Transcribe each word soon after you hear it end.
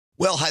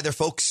Well, hi there,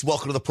 folks.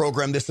 Welcome to the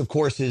program. This, of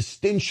course, is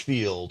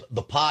Stinchfield,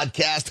 the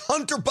podcast.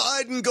 Hunter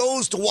Biden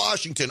goes to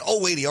Washington.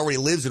 Oh, wait, he already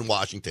lives in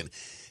Washington.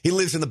 He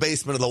lives in the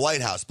basement of the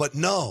White House. But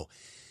no,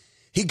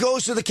 he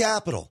goes to the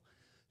Capitol,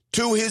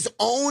 to his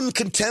own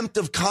contempt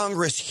of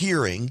Congress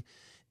hearing.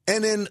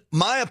 And in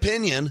my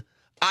opinion,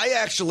 I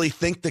actually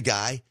think the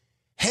guy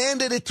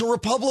handed it to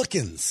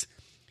Republicans.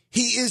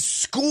 He is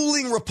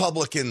schooling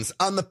Republicans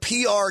on the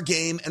PR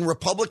game, and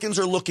Republicans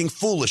are looking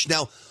foolish.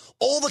 Now,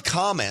 all the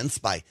comments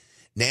by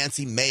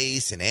Nancy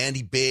Mace and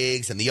Andy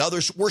Biggs and the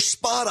others were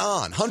spot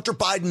on. Hunter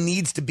Biden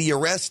needs to be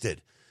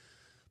arrested,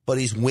 but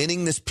he's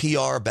winning this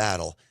PR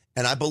battle.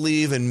 And I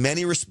believe in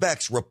many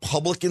respects,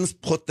 Republicans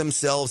put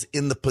themselves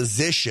in the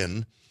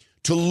position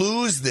to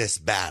lose this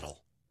battle.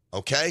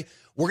 Okay?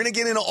 We're going to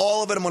get into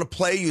all of it. I'm going to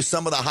play you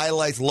some of the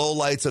highlights,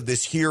 lowlights of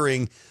this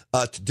hearing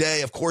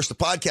today. Of course, the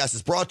podcast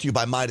is brought to you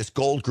by Midas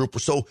Gold Group. We're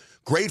so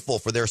grateful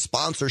for their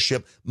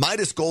sponsorship.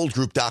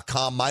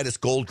 MidasGoldGroup.com,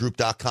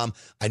 MidasGoldGroup.com.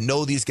 I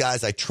know these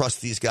guys. I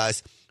trust these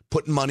guys.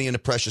 Putting money into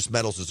precious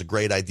metals is a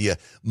great idea.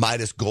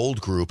 Midas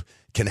Gold Group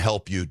can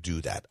help you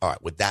do that. All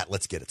right, with that,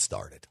 let's get it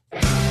started.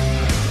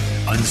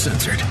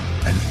 Uncensored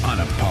and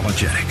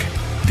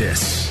unapologetic.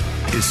 This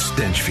is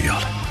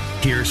Stinchfield.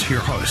 Here's your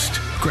host,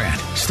 Grant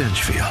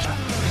Stinchfield.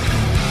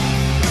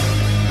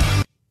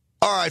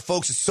 All right,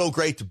 folks, it's so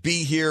great to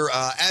be here.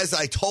 As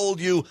I told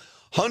you,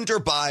 Hunter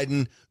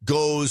Biden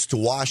goes to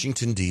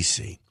Washington,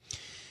 D.C.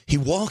 He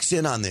walks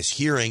in on this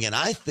hearing, and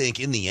I think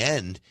in the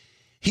end,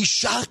 he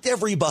shocked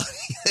everybody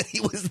that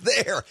he was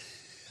there.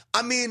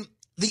 I mean,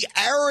 the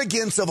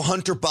arrogance of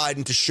Hunter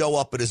Biden to show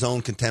up at his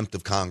own contempt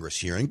of Congress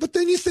hearing. But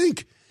then you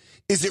think,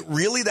 is it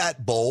really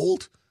that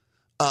bold?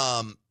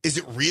 Is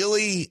it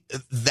really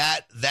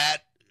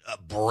that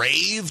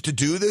brave to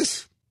do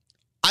this?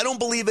 I don't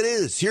believe it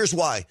is. Here's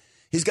why.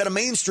 He's got a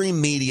mainstream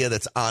media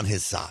that's on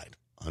his side,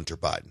 Hunter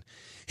Biden.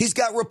 He's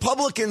got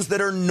Republicans that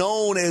are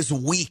known as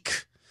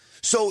weak.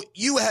 So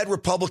you had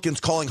Republicans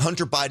calling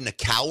Hunter Biden a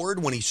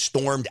coward when he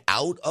stormed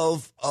out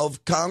of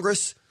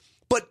Congress.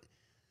 But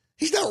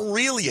he's not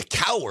really a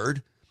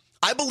coward.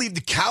 I believe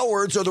the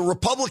cowards are the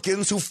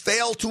Republicans who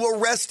failed to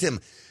arrest him.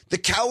 The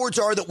cowards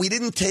are that we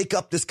didn't take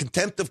up this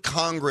contempt of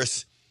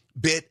Congress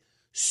bit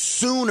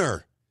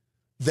sooner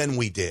than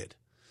we did.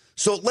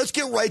 So let's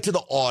get right to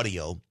the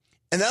audio.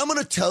 And then I'm going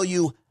to tell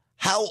you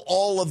how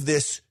all of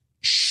this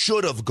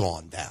should have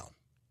gone down,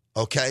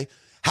 okay?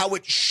 How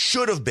it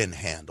should have been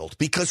handled,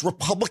 because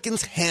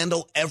Republicans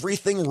handle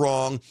everything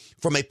wrong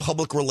from a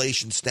public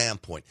relations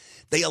standpoint.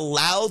 They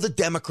allow the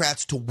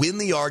Democrats to win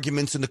the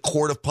arguments in the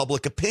court of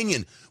public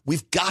opinion.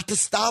 We've got to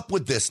stop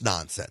with this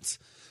nonsense.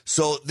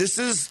 So this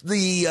is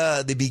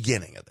the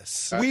beginning of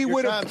this. We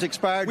would have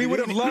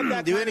loved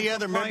that. Do any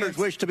other members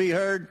wish to be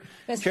heard?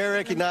 Chair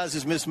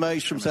recognizes Ms.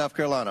 Mace from South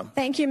Carolina.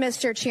 Thank you,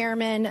 Mr.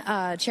 Chairman,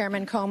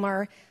 Chairman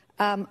Comer.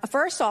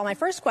 First of all, my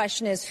first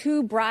question is,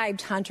 who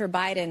bribed Hunter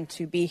Biden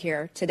to be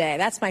here today?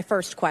 That's my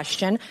first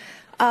question.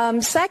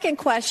 Second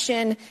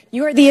question,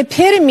 you are the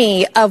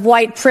epitome of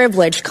white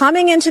privilege,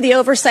 coming into the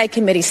Oversight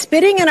Committee,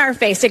 spitting in our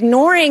face,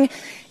 ignoring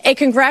a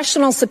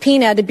congressional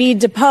subpoena to be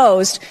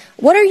deposed.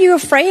 What are you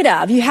afraid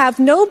of? You have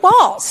no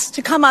balls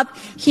to come up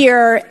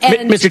here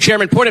and... Mr.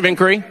 Chairman, point of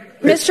inquiry.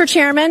 Mr.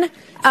 Chairman.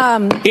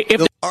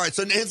 All right,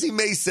 so Nancy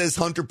Mace says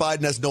Hunter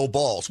Biden has no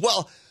balls.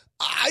 Well,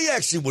 I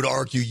actually would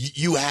argue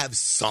you have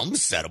some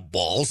set of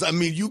balls. I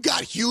mean, you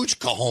got huge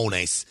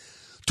cojones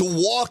to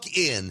walk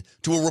in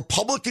to a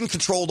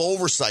Republican-controlled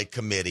oversight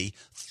committee,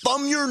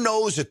 thumb your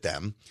nose at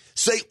them,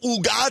 say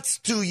ugats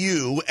to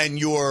you and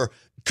your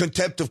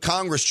contempt of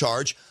Congress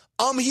charge.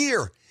 I'm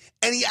here.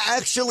 And he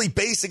actually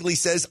basically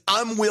says,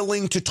 I'm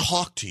willing to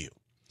talk to you.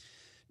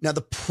 Now,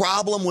 the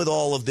problem with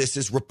all of this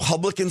is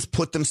Republicans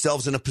put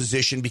themselves in a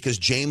position because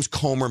James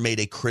Comer made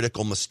a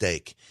critical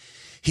mistake.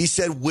 He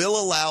said, we'll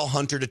allow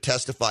Hunter to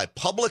testify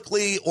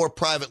publicly or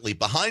privately,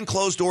 behind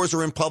closed doors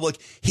or in public.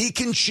 He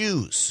can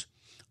choose.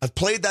 I've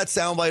played that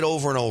soundbite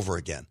over and over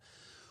again.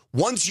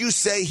 Once you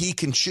say he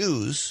can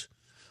choose,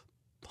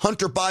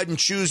 Hunter Biden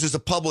chooses a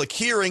public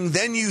hearing,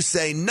 then you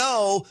say,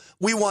 no,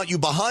 we want you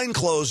behind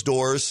closed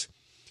doors.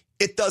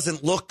 It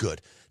doesn't look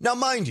good. Now,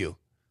 mind you,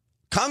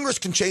 Congress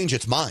can change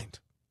its mind.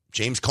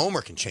 James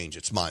Comer can change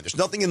its mind. There's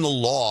nothing in the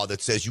law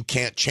that says you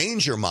can't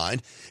change your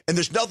mind. And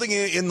there's nothing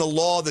in the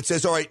law that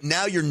says, all right,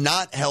 now you're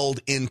not held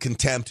in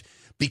contempt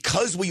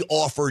because we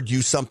offered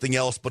you something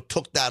else but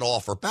took that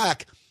offer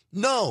back.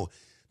 No,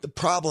 the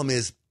problem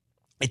is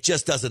it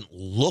just doesn't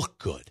look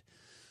good.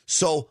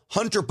 So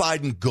Hunter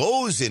Biden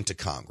goes into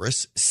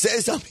Congress,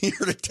 says, I'm here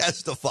to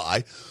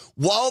testify,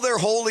 while they're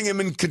holding him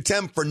in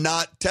contempt for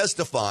not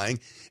testifying.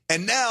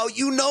 And now,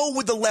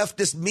 with the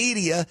leftist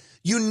media,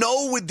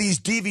 with these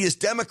devious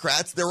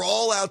Democrats, they're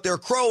all out there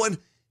crowing,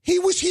 he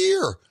was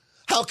here.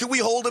 How can we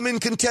hold him in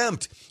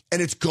contempt?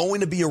 And it's going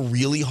to be a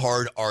really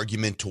hard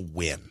argument to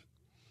win.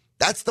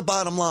 That's the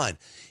bottom line.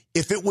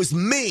 If it was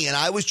me and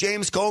I was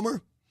James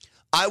Comer,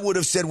 I would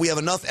have said we have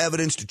enough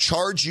evidence to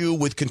charge you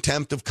with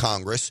contempt of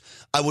Congress.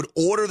 I would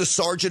order the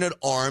sergeant at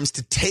arms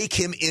to take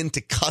him into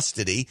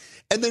custody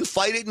and then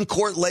fight it in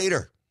court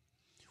later.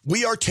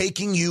 We are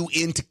taking you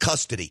into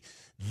custody.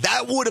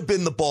 That would have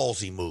been the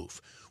ballsy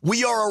move.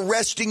 We are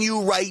arresting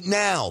you right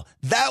now.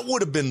 That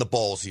would have been the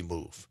ballsy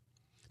move.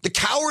 The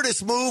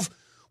cowardice move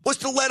was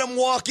to let him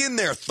walk in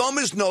there, thumb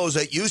his nose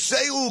at you,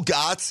 say ooh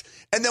gots,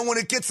 and then when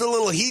it gets a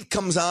little heat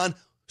comes on,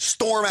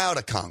 storm out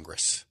of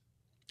Congress.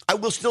 I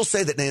will still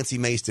say that Nancy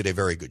Mace did a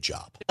very good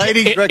job.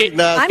 Ladies,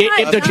 recognize.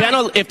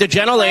 If the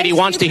gentle lady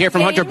wants to hear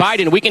from Hunter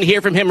Biden, we can hear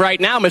from him right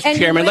now, Mr.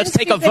 Chairman. Let's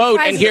take a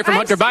vote and hear from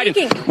Hunter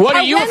Biden. What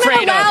are you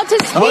afraid of?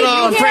 Hold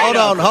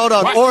on.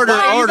 Order.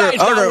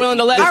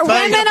 Are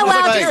women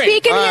allowed to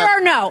speak in here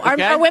or no?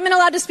 Are women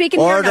allowed to speak in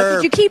here or no?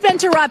 Could you keep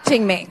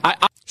interrupting me?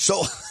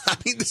 So,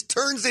 this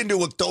turns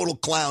into a total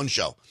clown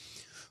show.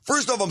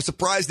 First off, I'm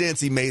surprised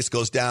Nancy Mace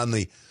goes down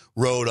the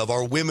road of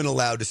are women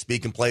allowed to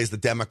speak and plays the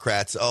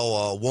Democrats,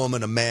 a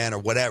woman, a man, or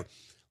whatever.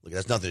 Look, it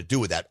has nothing to do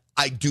with that.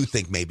 I do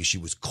think maybe she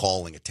was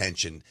calling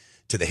attention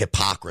to the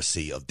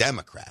hypocrisy of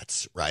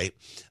Democrats, right?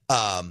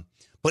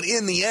 But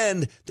in the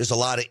end, there's a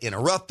lot of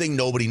interrupting.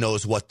 Nobody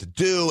knows what to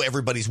do.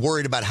 Everybody's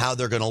worried about how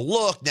they're going to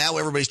look. Now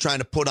everybody's trying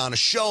to put on a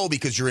show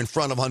because you're in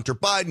front of Hunter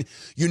Biden.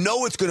 You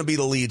know it's going to be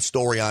the lead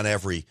story on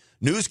every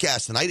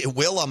newscast tonight. It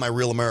will on my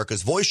Real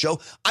America's Voice show.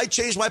 I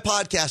changed my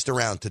podcast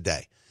around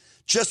today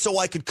just so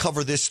I could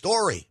cover this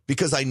story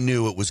because I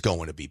knew it was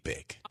going to be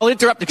big. I'll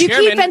interrupt the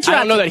chairman. I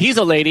don't know that he's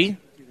a lady.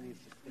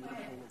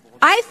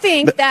 I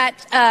think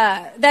that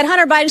that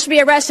Hunter Biden should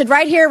be arrested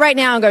right here, right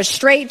now, and go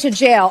straight to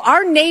jail.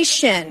 Our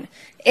nation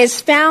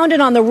is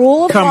founded on the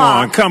rule of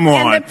law. Come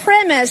on. And the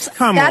premise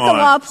that the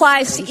law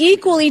applies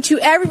equally to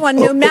everyone,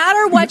 no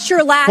matter what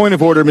your last... Point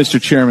of order, Mr.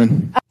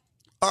 Chairman.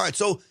 All right,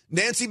 so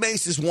Nancy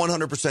Mace is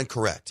 100%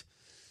 correct.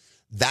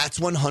 That's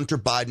when Hunter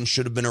Biden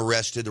should have been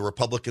arrested. The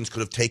Republicans could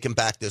have taken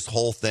back this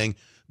whole thing,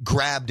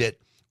 grabbed it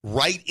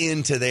right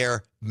into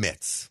their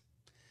midst.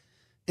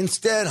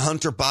 Instead,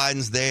 Hunter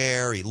Biden's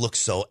there. He looks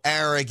so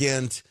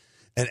arrogant.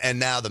 And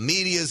now the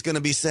media is going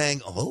to be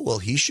saying, oh, well,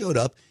 he showed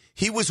up.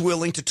 He was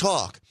willing to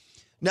talk.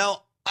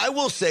 Now, I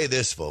will say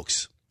this,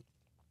 folks.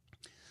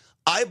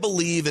 I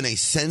believe in a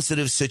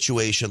sensitive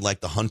situation like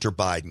the Hunter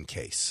Biden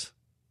case.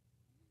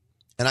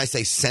 And I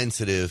say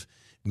sensitive,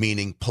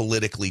 meaning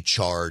politically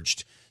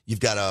charged. You've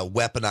got a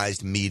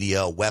weaponized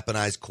media, a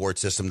weaponized court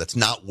system that's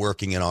not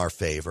working in our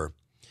favor.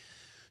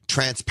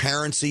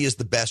 Transparency is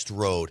the best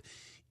road.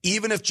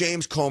 Even if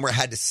James Comer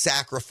had to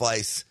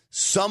sacrifice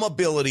some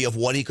ability of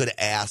what he could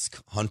ask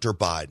Hunter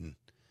Biden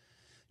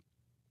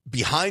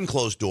behind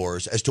closed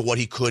doors as to what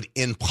he could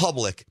in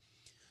public,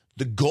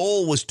 the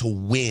goal was to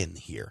win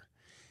here.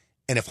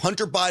 And if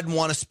Hunter Biden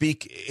want to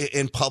speak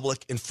in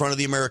public in front of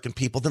the American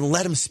people, then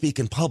let him speak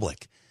in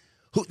public.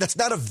 That's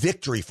not a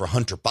victory for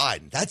Hunter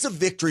Biden. That's a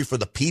victory for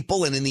the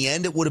people. And in the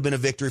end, it would have been a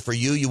victory for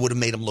you. You would have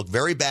made him look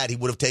very bad. He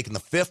would have taken the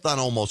fifth on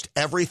almost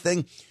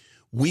everything.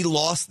 We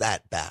lost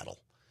that battle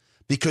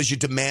because you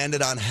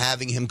demanded on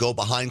having him go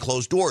behind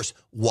closed doors.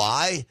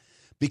 Why?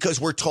 Because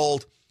we're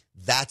told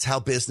that's how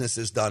business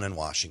is done in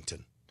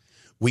Washington.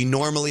 We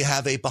normally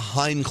have a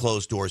behind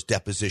closed doors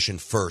deposition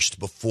first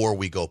before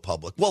we go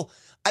public. Well,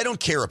 I don't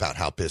care about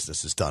how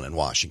business is done in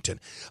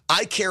Washington.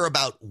 I care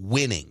about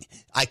winning.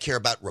 I care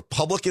about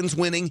Republicans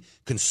winning,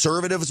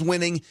 conservatives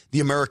winning,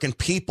 the American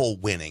people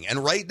winning.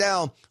 And right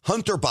now,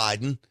 Hunter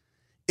Biden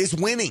is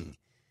winning.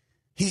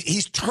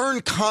 He's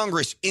turned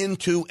Congress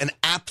into an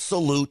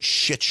absolute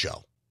shit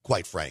show,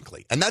 quite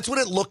frankly. And that's what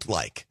it looked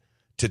like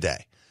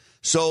today.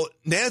 So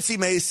Nancy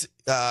Mace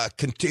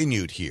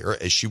continued here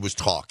as she was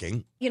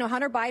talking. You know,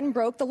 Hunter Biden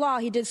broke the law.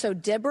 He did so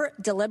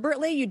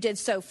deliberately. You did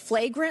so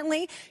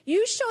flagrantly.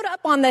 You showed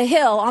up on the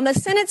Hill, on the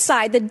Senate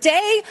side, the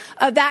day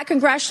of that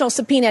congressional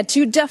subpoena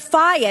to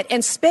defy it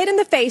and spit in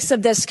the face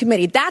of this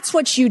committee. That's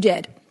what you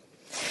did.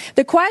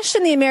 The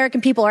question the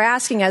American people are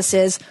asking us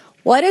is,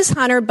 what is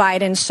Hunter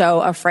Biden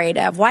so afraid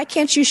of? Why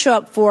can't you show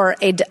up for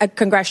a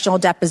congressional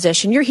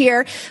deposition? You're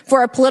here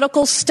for a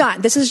political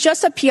stunt. This is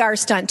just a PR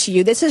stunt to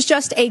you. This is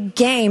just a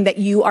game that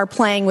you are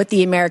playing with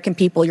the American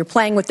people. You're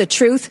playing with the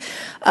truth.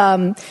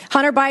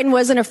 Hunter Biden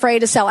wasn't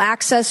afraid to sell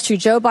access to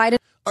Joe Biden.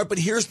 All right, but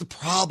here's the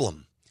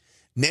problem.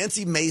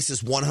 Nancy Mace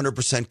is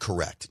 100%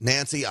 correct.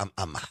 Nancy,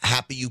 I'm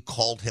happy you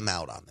called him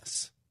out on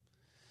this.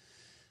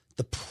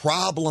 The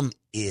problem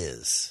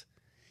is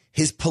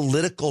his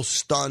political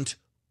stunt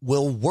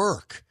will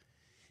work.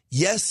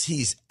 Yes,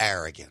 he's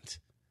arrogant.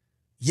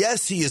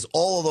 Yes, he is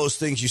all of those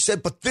things you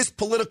said, but this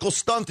political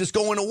stunt is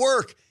going to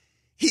work.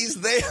 He's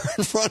there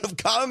in front of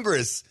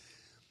Congress.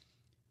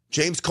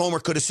 James Comer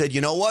could have said,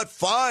 you know what?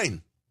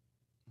 Fine.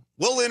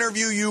 We'll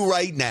interview you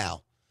right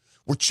now.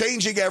 We're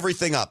changing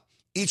everything up.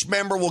 Each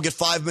member will get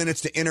 5 minutes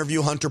to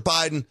interview Hunter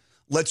Biden.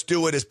 Let's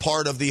do it as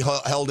part of the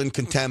held in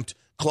contempt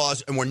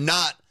clause, and we're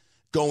not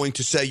going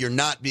to say you're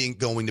not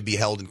going to be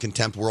held in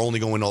contempt. We're only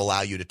going to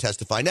allow you to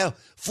testify. Now,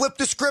 flip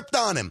the script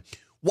on him.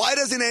 Why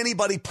doesn't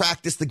anybody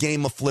practice the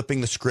game of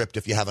flipping the script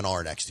if you have an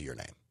R next to your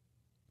name?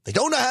 They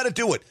don't know how to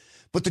do it,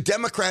 but the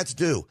Democrats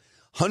do.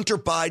 Hunter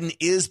Biden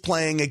is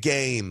playing a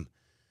game.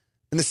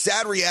 And the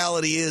sad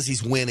reality is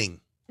he's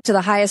winning. to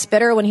the highest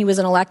bidder when he was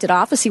in elected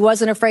office. He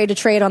wasn't afraid to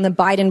trade on the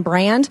Biden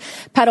brand,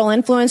 peddle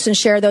influence, and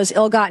share those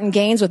ill-gotten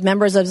gains with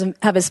members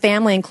of his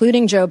family,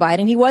 including Joe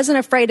Biden. He wasn't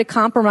afraid to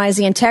compromise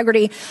the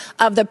integrity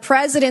of the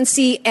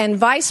presidency and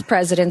vice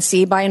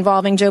presidency by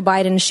involving Joe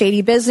Biden in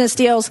shady business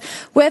deals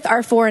with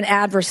our foreign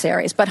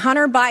adversaries. But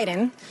Hunter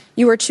Biden,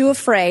 you were too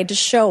afraid to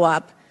show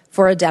up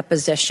for a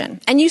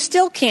deposition. And you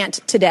still can't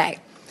today.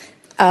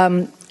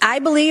 I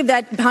believe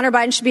that Hunter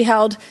Biden should be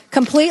held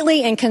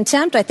completely in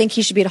contempt. I think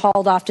he should be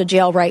hauled off to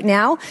jail right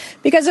now,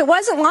 because it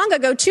wasn't long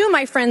ago, too,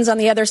 my friends on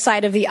the other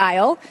side of the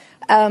aisle,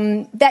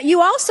 that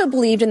you also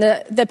believed in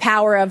the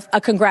power of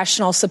a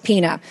congressional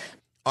subpoena.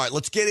 All right,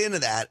 let's get into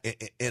that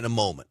in a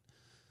moment.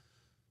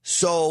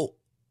 So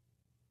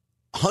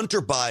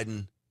Hunter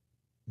Biden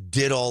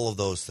did all of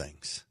those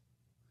things.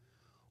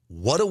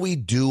 What do we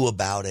do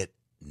about it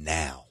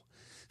now?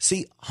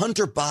 See,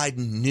 Hunter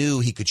Biden knew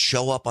he could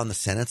show up on the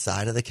Senate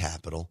side of the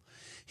Capitol.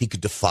 He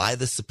could defy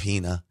the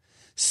subpoena,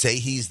 say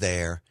he's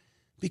there,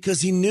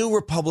 because he knew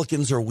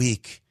Republicans are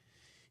weak.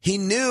 He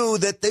knew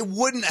that they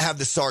wouldn't have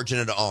the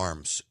sergeant at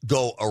arms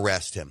go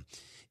arrest him.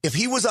 If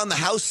he was on the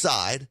House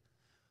side,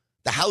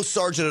 the House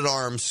sergeant at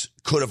arms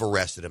could have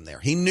arrested him there.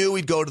 He knew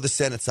he'd go to the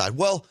Senate side.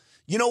 Well,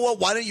 you know what?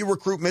 Why don't you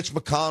recruit Mitch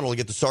McConnell and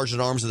get the sergeant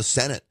at arms of the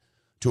Senate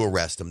to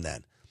arrest him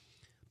then?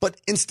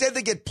 But instead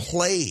they get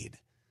played.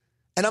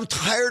 And I'm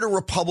tired of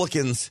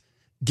Republicans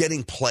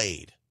getting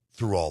played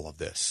through all of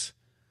this.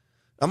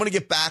 I'm going to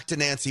get back to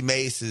Nancy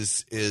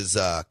Mace's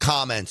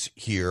comments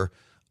here.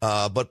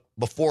 But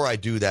before I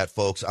do that,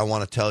 folks, I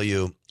want to tell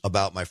you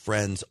about my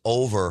friends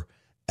over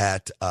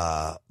at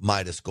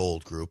Midas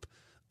Gold Group.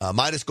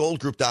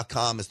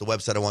 MidasGoldGroup.com is the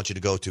website I want you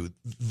to go to.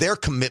 Their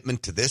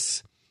commitment to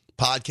this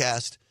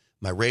podcast,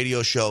 my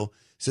radio show,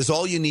 says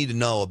all you need to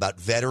know about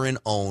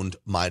veteran-owned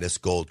Midas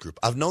Gold Group.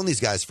 I've known these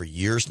guys for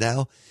years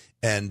now.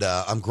 And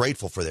I'm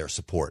grateful for their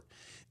support.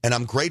 And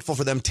I'm grateful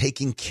for them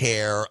taking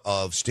care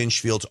of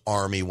Stinchfield's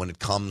Army when it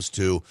comes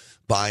to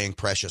buying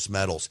precious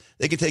metals.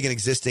 They can take an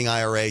existing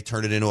IRA,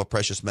 turn it into a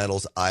precious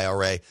metals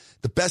IRA.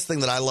 The best thing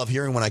that I love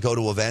hearing when I go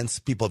to events,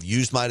 people have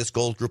used Midas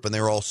Gold Group and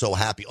they're all so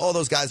happy. Oh,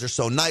 those guys are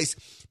so nice.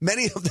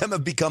 Many of them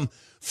have become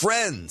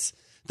friends.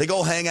 They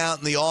go hang out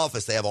in the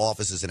office. They have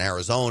offices in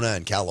Arizona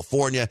and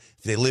California.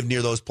 If they live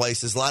near those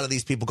places, a lot of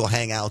these people go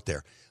hang out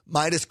there.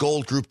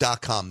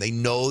 MidasGoldGroup.com. They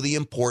know the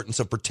importance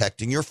of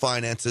protecting your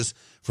finances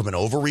from an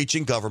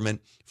overreaching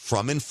government,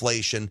 from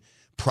inflation,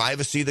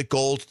 privacy that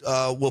gold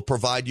will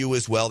provide you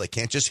as well. They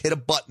can't just hit a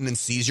button and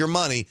seize your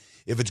money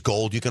if it's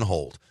gold you can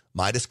hold.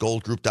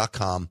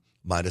 MidasGoldGroup.com,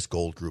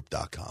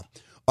 MidasGoldGroup.com.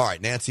 All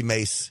right, Nancy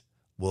Mace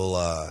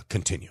will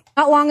continue.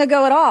 Not long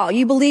ago at all,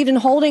 you believed in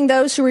holding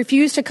those who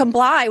refuse to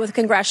comply with a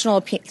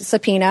congressional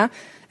subpoena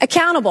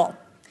accountable.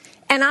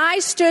 And I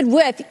stood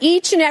with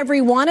each and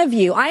every one of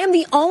you. I am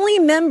the only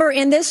member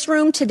in this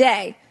room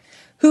today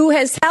who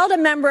has held a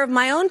member of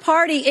my own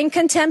party in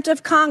contempt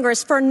of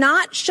Congress for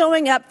not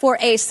showing up for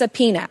a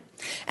subpoena.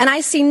 And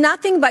I see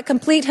nothing but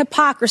complete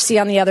hypocrisy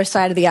on the other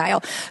side of the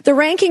aisle. The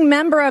ranking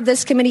member of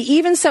this committee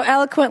even so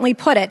eloquently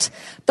put it.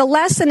 The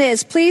lesson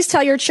is, please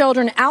tell your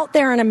children out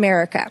there in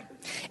America,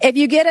 if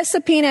you get a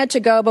subpoena to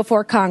go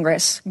before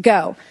Congress,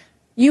 go.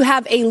 You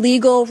have a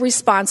legal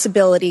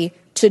responsibility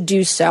to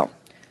do so.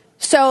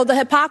 So the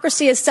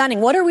hypocrisy is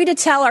stunning. What are we to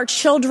tell our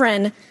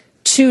children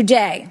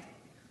today?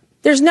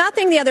 There's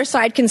nothing the other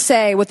side can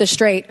say with a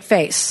straight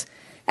face.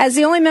 As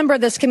the only member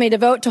of this committee to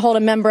vote to hold a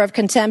member of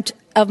contempt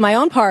of my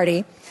own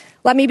party,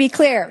 let me be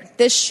clear.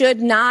 This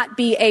should not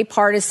be a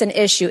partisan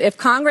issue. If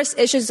Congress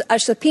issues a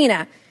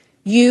subpoena,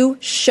 you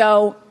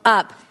show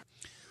up.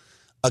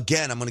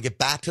 Again, I'm going to get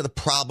back to the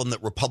problem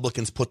that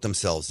Republicans put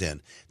themselves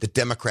in, that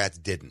Democrats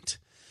didn't.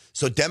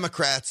 So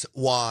Democrats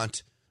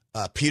want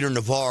Peter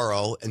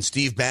Navarro and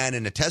Steve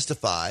Bannon to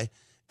testify,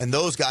 and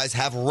those guys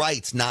have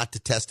rights not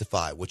to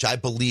testify, which I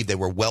believe they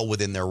were well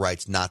within their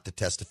rights not to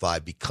testify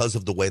because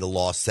of the way the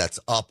law sets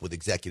up with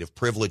executive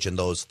privilege and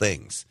those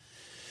things.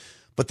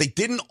 But they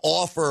didn't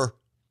offer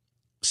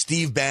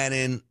Steve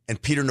Bannon and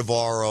Peter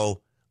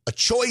Navarro a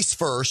choice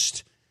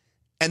first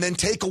and then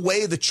take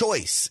away the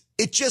choice.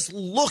 It just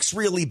looks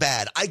really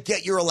bad. I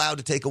get you're allowed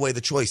to take away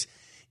the choice.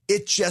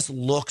 It just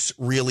looks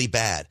really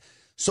bad.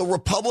 So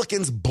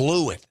Republicans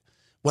blew it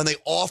when they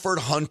offered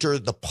Hunter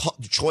the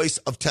choice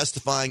of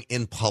testifying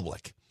in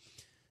public.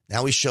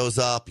 Now he shows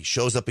up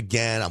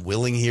again. I'm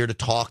willing here to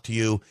talk to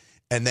you.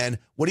 And then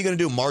what are you going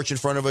to do, march in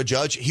front of a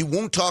judge? He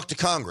won't talk to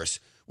Congress.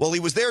 Well,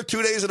 he was there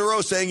 2 days in a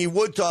row saying he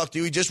would talk to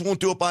you. He just won't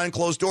do it behind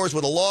closed doors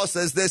where the law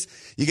says this.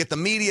 You get the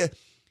media.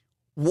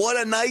 What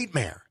a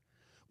nightmare.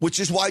 Which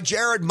is why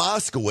Jared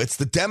Moskowitz,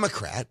 the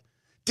Democrat,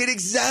 did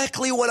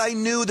exactly what I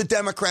knew the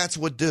Democrats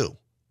would do.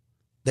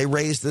 They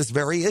raised this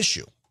very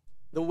issue.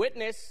 The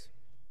witness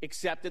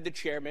accepted the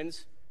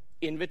chairman's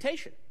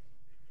invitation.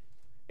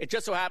 It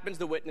just so happens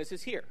the witness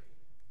is here.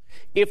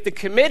 If the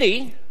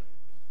committee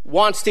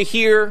wants to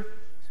hear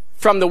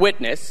from the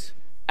witness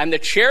and the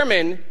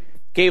chairman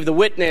gave the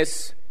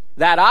witness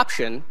that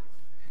option,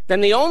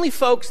 then the only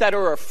folks that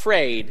are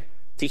afraid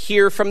to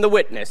hear from the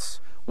witness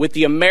with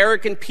the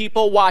American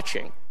people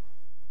watching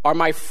are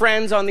my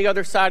friends on the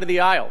other side of the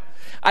aisle.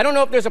 I don't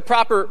know if there's a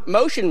proper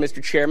motion,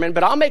 Mr. Chairman,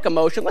 but I'll make a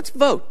motion. Let's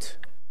vote.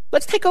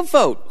 Let's take a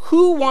vote.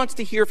 Who wants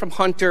to hear from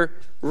Hunter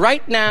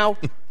right now,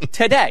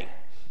 today?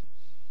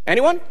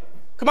 Anyone?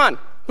 Come on.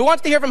 Who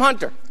wants to hear from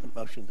Hunter?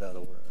 Motion's out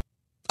of order.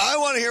 I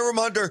want to hear from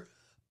Hunter.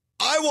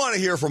 I want to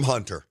hear from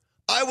Hunter.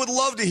 I would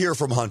love to hear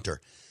from Hunter.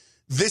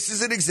 This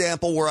is an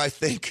example where I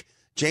think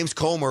James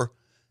Comer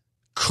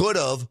could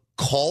have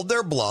called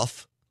their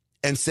bluff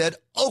and said,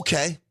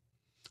 okay,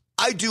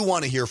 I do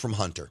want to hear from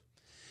Hunter.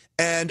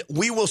 And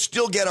we will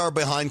still get our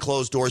behind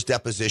closed doors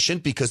deposition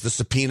because the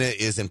subpoena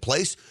is in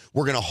place.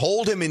 We're going to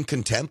hold him in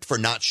contempt for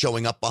not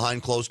showing up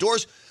behind closed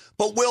doors,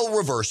 but we'll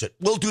reverse it.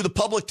 We'll do the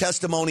public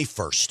testimony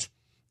first.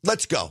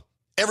 Let's go.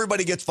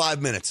 Everybody gets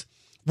 5 minutes.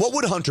 What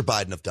would Hunter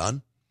Biden have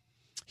done?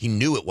 He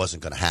knew it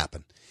wasn't going to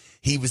happen.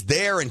 He was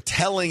there and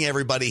telling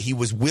everybody he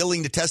was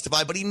willing to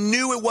testify, but he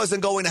knew it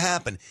wasn't going to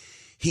happen.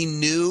 He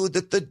knew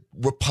that the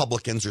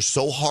Republicans are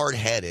so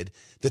hard-headed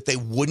that they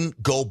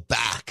wouldn't go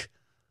back.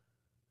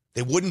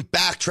 They wouldn't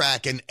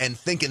backtrack and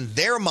think in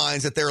their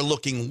minds that they're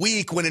looking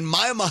weak, when in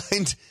my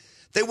mind,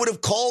 they would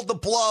have called the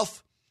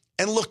bluff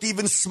and looked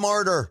even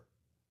smarter.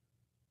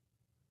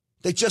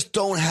 They just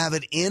don't have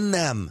it in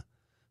them,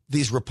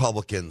 these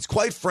Republicans.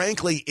 Quite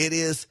frankly, it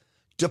is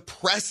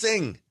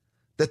depressing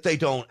that they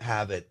don't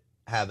have it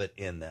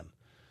in them.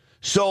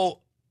 So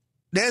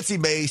Nancy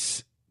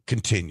Mace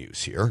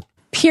continues here.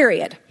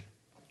 Period.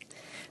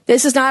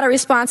 This is not a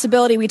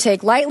responsibility we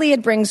take lightly.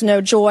 It brings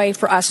no joy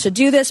for us to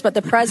do this, but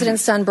the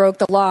president's son broke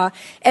the law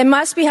and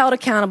must be held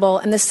accountable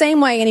in the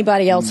same way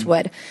anybody else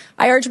would.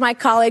 I urge my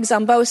colleagues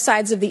on both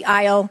sides of the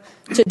aisle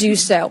to do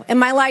so. And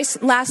my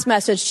last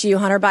message to you,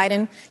 Hunter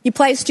Biden, you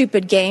play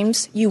stupid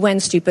games, you win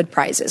stupid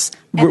prizes.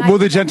 Will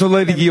the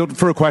gentlelady yield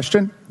for a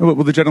question? Will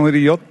the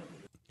gentlelady yield?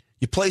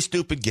 You play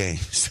stupid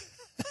games.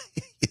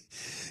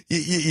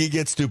 you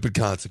get stupid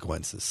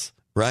consequences,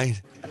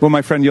 right? Will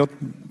my friend yield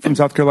from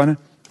South Carolina?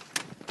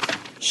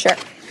 Sure.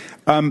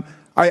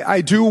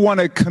 I do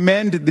want to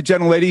commend the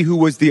gentlelady who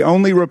was the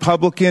only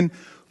Republican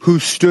who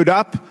stood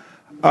up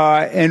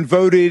and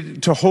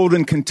voted to hold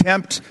in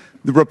contempt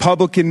the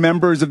Republican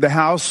members of the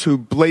House who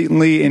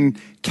blatantly and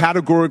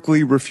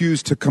categorically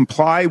refused to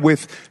comply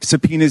with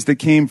subpoenas that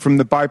came from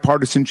the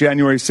bipartisan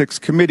January 6th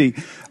committee.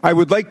 I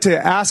would like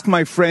to ask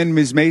my friend,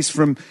 Ms. Mace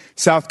from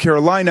South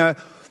Carolina,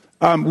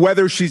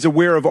 whether she's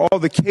aware of all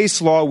the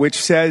case law which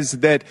says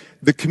that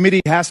the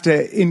committee has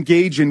to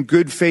engage in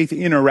good faith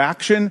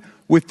interaction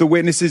with the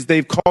witnesses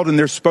they've called, and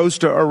they're supposed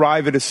to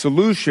arrive at a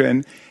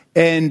solution.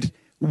 And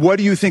what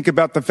do you think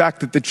about the fact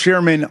that the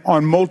chairman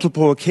on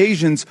multiple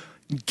occasions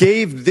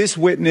gave this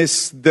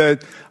witness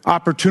the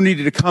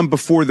opportunity to come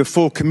before the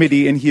full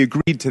committee, and he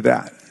agreed to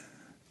that?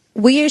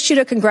 We issued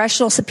a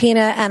congressional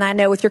subpoena, and I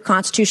know with your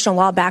constitutional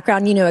law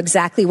background, you know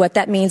exactly what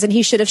that means, and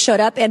he should have showed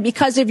up. And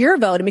because of your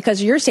vote and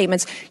because of your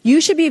statements, you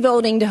should be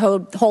voting to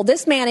hold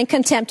this man in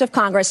contempt of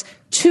Congress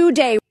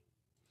today.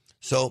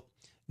 So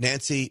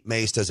Nancy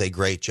Mace does a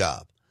great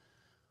job.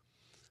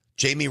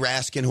 Jamie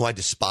Raskin, who I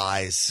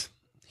despise,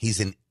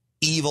 he's an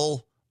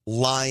evil,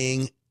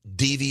 lying,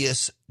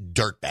 devious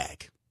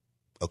dirtbag.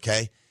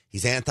 Okay?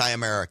 He's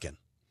anti-American.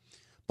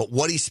 But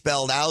what he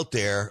spelled out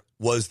there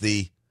was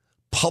the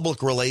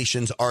public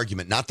relations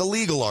argument, not the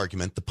legal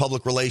argument, the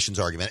public relations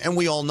argument. And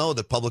we all know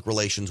that public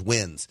relations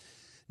wins.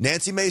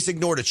 Nancy Mace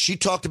ignored it. She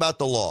talked about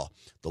the law.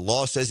 The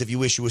law says if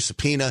you issue a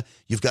subpoena,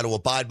 you've got to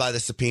abide by the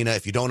subpoena.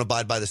 If you don't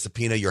abide by the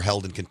subpoena, you're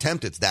held in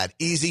contempt. It's that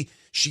easy.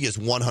 She is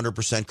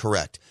 100%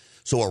 correct.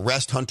 So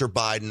arrest Hunter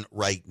Biden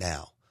right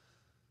now.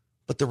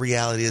 But the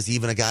reality is,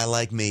 even a guy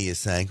like me is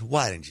saying,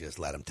 why didn't you just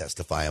let him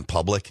testify in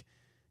public?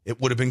 It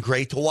would have been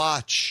great to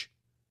watch.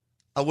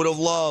 I would have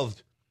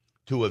loved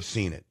to have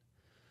seen it.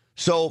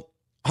 So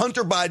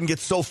Hunter Biden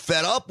gets so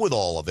fed up with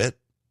all of it,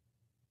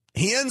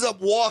 he ends up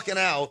walking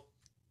out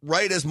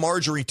right as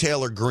Marjorie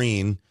Taylor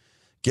Greene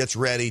gets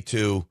ready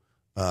to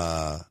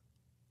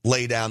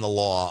lay down the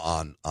law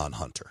on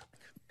Hunter.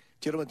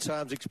 Gentlemen,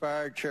 time's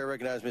expired. Chair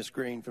recognizes Ms.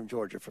 Greene from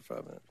Georgia for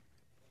 5 minutes.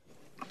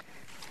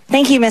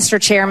 Thank you, Mr.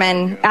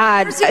 Chairman.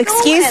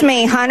 Excuse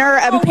me, Hunter.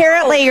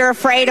 Apparently you're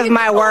afraid of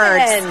my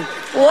words.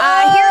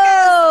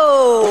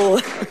 Whoa!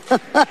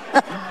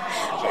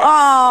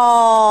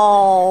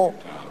 Oh.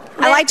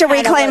 I'd like to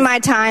reclaim my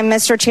time,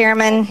 Mr.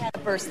 Chairman.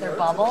 Burst their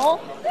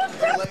bubble.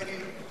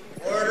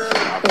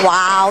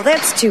 Wow,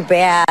 that's too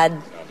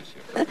bad.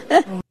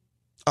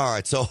 All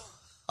right, so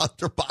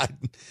Hunter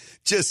Biden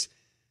just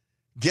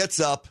gets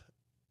up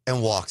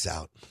and walks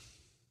out.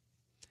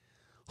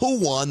 Who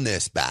won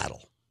this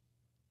battle?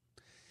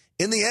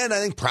 In the end,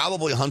 I think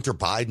probably Hunter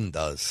Biden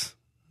does.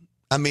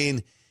 I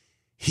mean,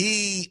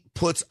 he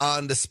puts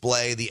on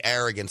display the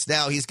arrogance.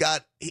 Now, he's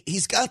got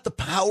the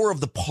power of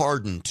the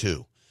pardon,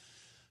 too.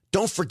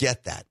 Don't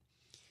forget that.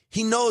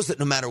 He knows that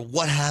no matter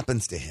what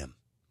happens to him,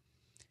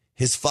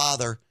 his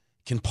father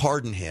can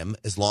pardon him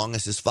as long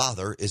as his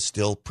father is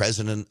still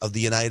president of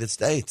the United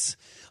States.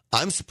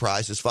 I'm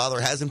surprised his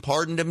father hasn't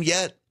pardoned him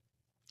yet.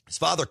 His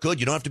father could.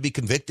 You don't have to be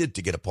convicted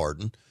to get a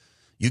pardon.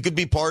 You could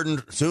be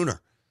pardoned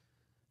sooner.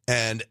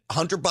 And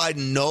Hunter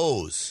Biden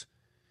knows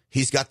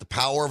he's got the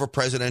power of a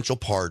presidential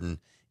pardon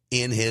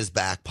in his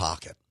back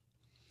pocket.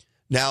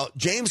 Now,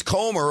 James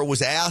Comer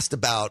was asked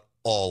about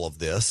all of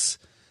this,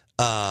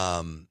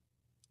 and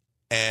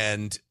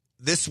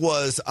this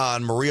was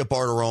on Maria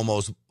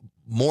Bartiromo's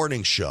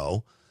morning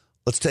show.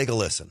 Let's take a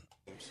listen.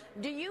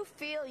 Do you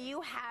feel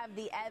you have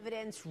the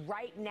evidence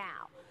right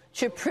now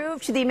to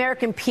prove to the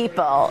American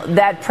people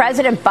that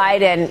President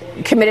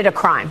Biden committed a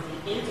crime?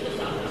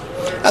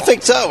 I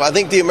think so. I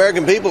think the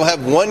American people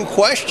have one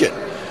question.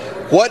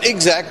 What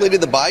exactly did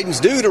the Bidens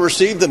do to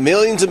receive the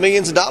millions and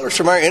millions of dollars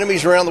from our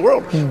enemies around the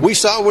world? We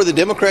saw where the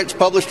Democrats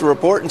published a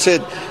report and said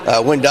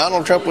when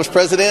Donald Trump was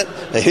president,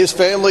 his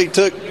family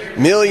took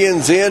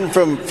millions in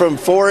from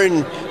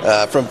foreigners.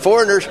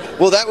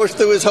 Well, that was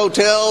through his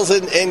hotels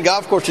and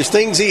golf courses,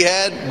 things he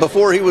had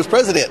before he was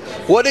president.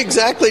 What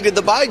exactly did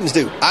the Bidens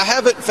do? I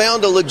haven't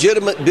found a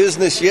legitimate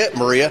business yet,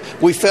 Maria.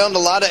 We found a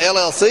lot of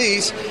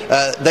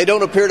LLCs. They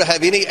don't appear to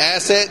have any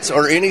assets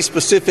or any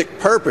specific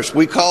purpose.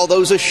 We call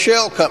those a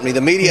shell company.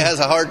 The media has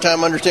a hard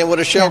time understanding what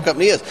a shell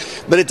company is.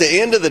 But at the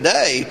end of the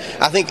day,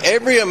 I think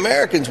every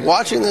American's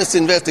watching this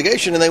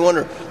investigation and they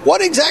wonder,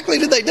 what exactly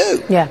did they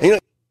do?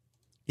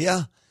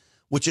 Yeah,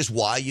 which is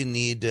why you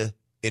need to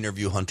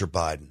interview Hunter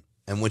Biden,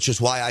 and which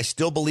is why I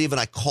still believe, and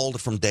I called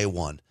it from day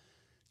one,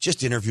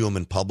 just interview him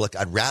in public.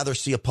 I'd rather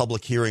see a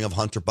public hearing of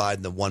Hunter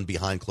Biden than one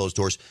behind closed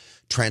doors.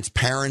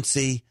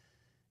 Transparency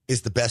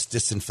is the best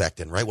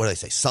disinfectant, right? What do they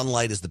say?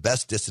 Sunlight is the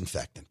best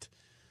disinfectant.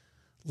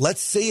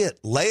 Let's see it.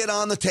 Lay it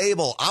on the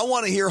table. I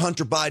want to hear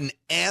Hunter Biden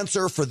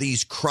answer for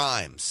these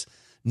crimes,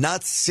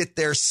 not sit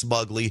there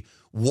smugly,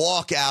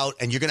 walk out,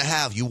 and you're going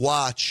to you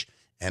watch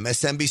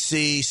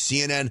MSNBC,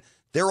 CNN,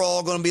 they're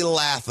all going to be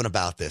laughing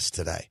about this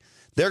today.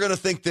 They're going to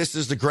think this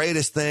is the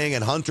greatest thing,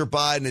 and Hunter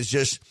Biden is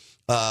just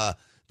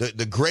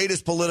the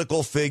greatest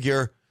political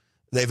figure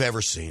they've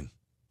ever seen.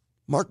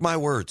 Mark my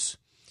words.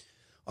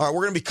 All right,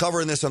 we're going to be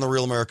covering this on the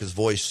Real America's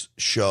Voice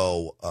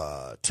show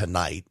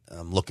tonight.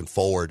 I'm looking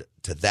forward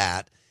to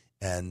that,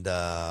 and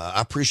I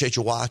appreciate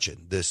you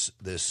watching this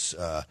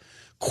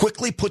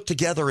quickly put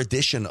together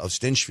edition of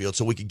Stinchfield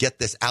so we could get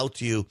this out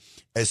to you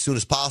as soon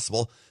as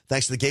possible.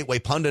 Thanks to the Gateway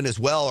Pundit as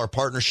well, our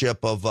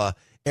partnership of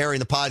airing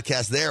the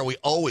podcast there. We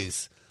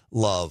always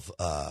love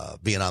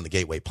being on the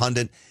Gateway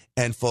Pundit.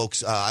 And,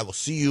 folks, I will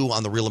see you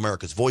on the Real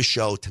America's Voice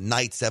show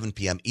tonight, 7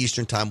 p.m.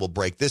 Eastern Time. We'll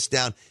break this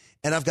down.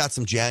 And I've got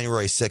some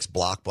January 6th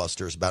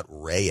blockbusters about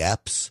Ray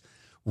Epps.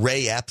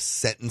 Ray Epps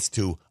sentenced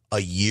to a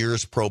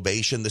year's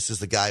probation. This is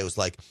the guy who's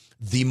like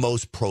the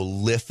most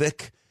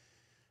prolific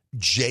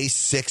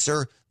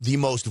J6er, the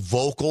most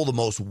vocal, the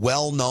most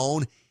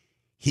well-known.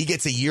 He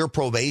gets a year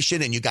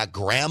probation, and you got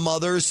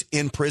grandmothers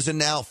in prison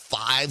now,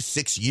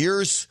 5-6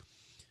 years.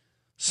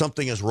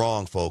 Something is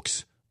wrong,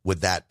 folks,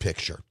 with that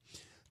picture.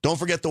 Don't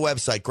forget the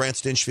website,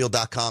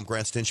 GrantStinchfield.com,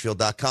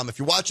 GrantStinchfield.com. If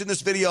you're watching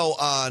this video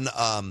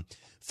on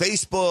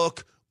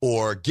Facebook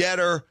or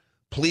Getter,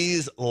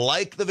 please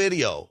like the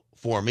video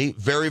for me.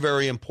 Very,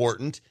 very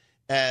important.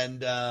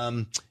 And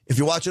if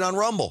you're watching on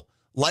Rumble,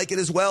 like it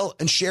as well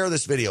and share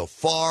this video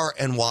far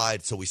and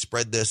wide so we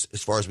spread this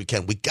as far as we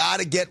can. We got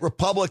to get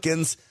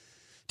Republicans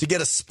to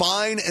get a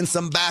spine and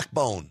some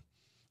backbone.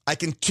 I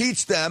can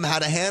teach them how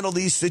to handle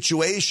these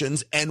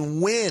situations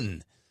and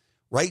win.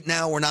 Right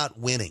now, we're not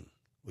winning.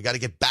 We got to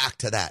get back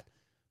to that.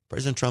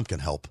 President Trump can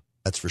help.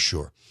 That's for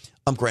sure.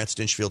 I'm Grant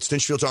Stinchfield.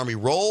 Stinchfield's Army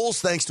rolls.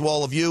 Thanks to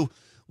all of you.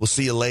 We'll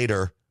see you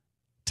later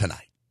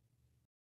tonight.